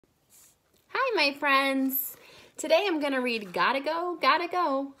Hi, my friends. Today I'm going to read Gotta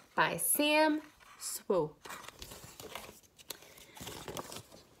Go by Sam Swope.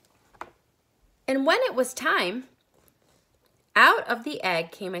 And when it was time, out of the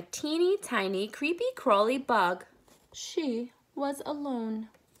egg came a teeny tiny creepy crawly bug. She was alone.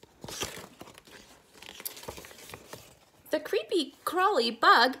 The creepy crawly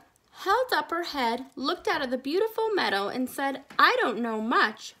bug held up her head, looked out of the beautiful meadow and said, "I don't know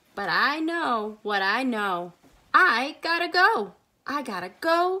much, but I know what I know. I gotta go. I gotta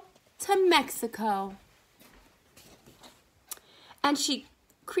go to Mexico." And she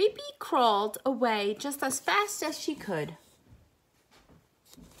creepy crawled away just as fast as she could.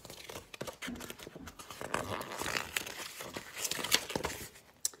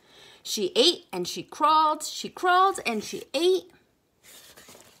 She ate and she crawled and she ate.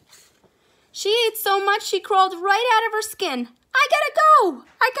 She ate so much she crawled right out of her skin. I gotta go!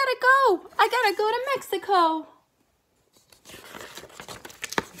 I gotta go! I gotta go to Mexico!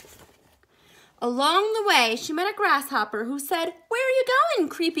 Along the way, she met a grasshopper who said, "Where are you going,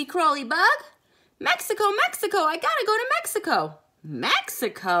 creepy crawly bug?" "Mexico, Mexico, I gotta go to Mexico."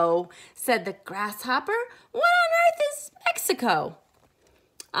 "Mexico?" said the grasshopper. "What on earth is Mexico?"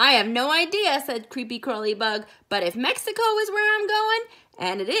 "I have no idea," said creepy crawly bug, "but if Mexico is where I'm going,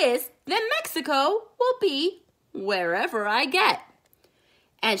 and it is, then Mexico will be wherever I get."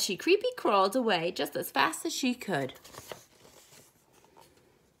 And she creepy crawled away just as fast as she could.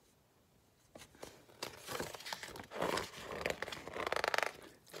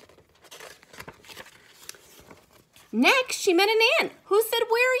 Next, she met an ant who said,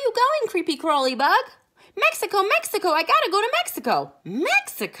 "Where are you going, creepy crawly bug?" "Mexico, Mexico, I gotta go to Mexico."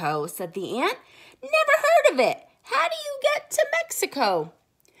 "Mexico?" said the ant. "Never heard of it. How do you get to Mexico?"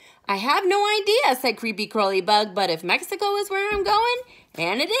 "I have no idea," said creepy crawly bug, "but if Mexico is where I'm going,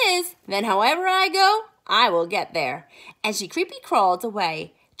 and it is, then however I go, I will get there." And she creepy crawled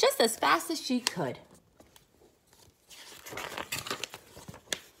away just as fast as she could.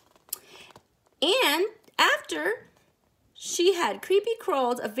 And after she had creepy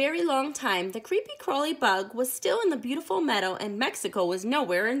crawled a very long time, the creepy crawly bug was still in the beautiful meadow and Mexico was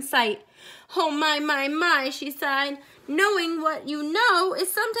nowhere in sight. "Oh my," she sighed. "Knowing what you know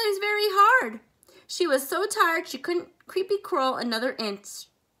is sometimes very hard." She was so tired she couldn't creepy crawl another inch.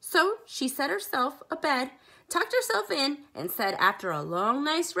 So she set herself a bed, tucked herself in, and said, after a long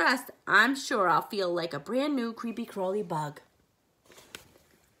night's rest, "I'm sure I'll feel like a brand new creepy crawly bug."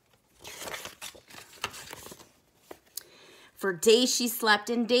 For days she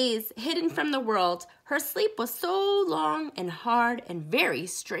slept, and days, hidden from the world. Her sleep was so long and hard and very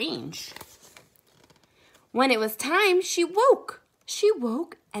strange. When it was time, she woke. She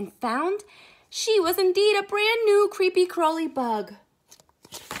woke and found she was indeed a brand new creepy crawly bug.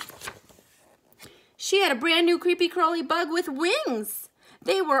 She had a brand new creepy crawly bug with wings.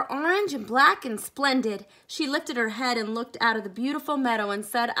 They were orange and black and splendid. She lifted her head and looked out of the beautiful meadow and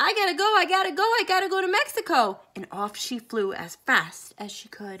said, "I gotta go, I gotta go, I gotta go to Mexico." And off she flew as fast as she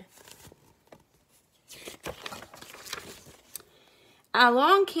could.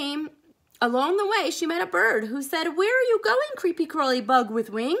 Along the way, she met a bird who said, "Where are you going, creepy crawly bug with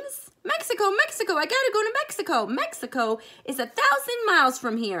wings?" "Mexico, Mexico, I gotta go to Mexico." "Mexico is 1,000 miles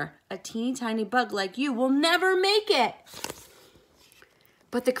from here. A teeny tiny bug like you will never make it."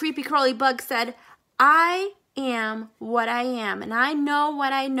 But the creepy crawly bug said, "I am what I am, and I know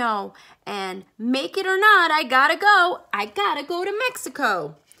what I know, and make it or not, I gotta go. I gotta go to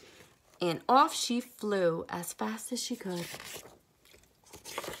Mexico." And off she flew as fast as she could.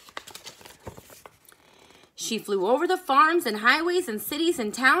 She flew over the farms and highways and cities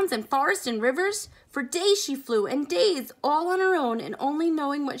and towns and forests and rivers. For days she flew, and days all on her own and only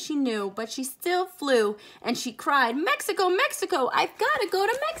knowing what she knew, but she still flew, and she cried, "Mexico, Mexico, I've got to go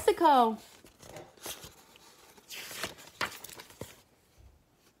to Mexico."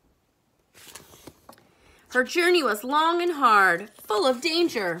 Her journey was long and hard, full of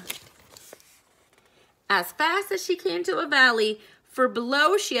danger. As fast as she came to a valley, for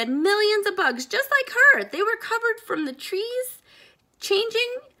below she had millions of bugs just like her. They were covered from the trees,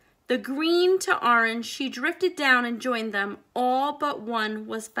 changing the green to orange. She drifted down and joined them. All but one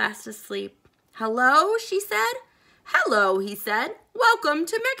was fast asleep. "Hello," she said. "Hello," he said. "Welcome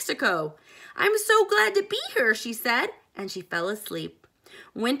to Mexico." "I'm so glad to be here," she said, and she fell asleep.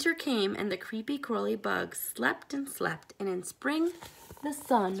 Winter came and the creepy crawly bugs slept and slept, and in spring the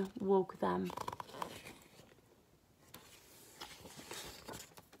sun woke them.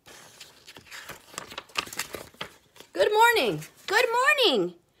 Good morning. Good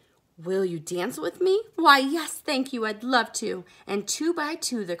morning. Will you dance with me? Why, yes, thank you, I'd love to. And 2 by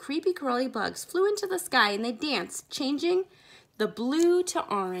 2, the creepy crawly bugs flew into the sky and they danced, changing the blue to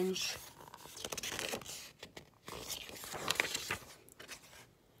orange.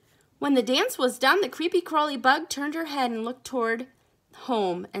 When the dance was done, the creepy crawly bug turned her head and looked toward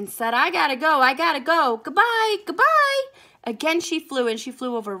home and said, I gotta go, goodbye, goodbye. Again she flew, and she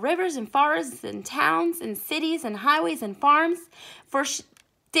flew over rivers and forests and towns and cities and highways and farms. For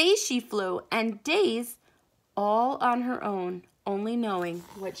days she flew, and days all on her own, only knowing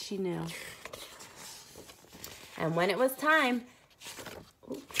what she knew. And when it was time,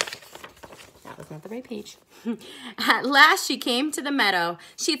 that was not the right page. At last she came to the meadow.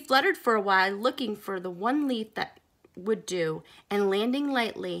 She fluttered for a while, looking for the one leaf that would do, and landing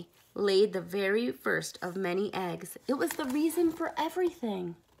lightly, laid the very first of many eggs. It was the reason for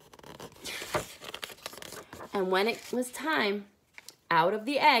everything. And when it was time, out of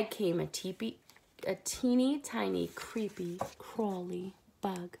the egg came a teeny tiny creepy crawly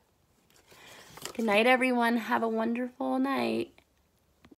bug. Good night, everyone. Have a wonderful night.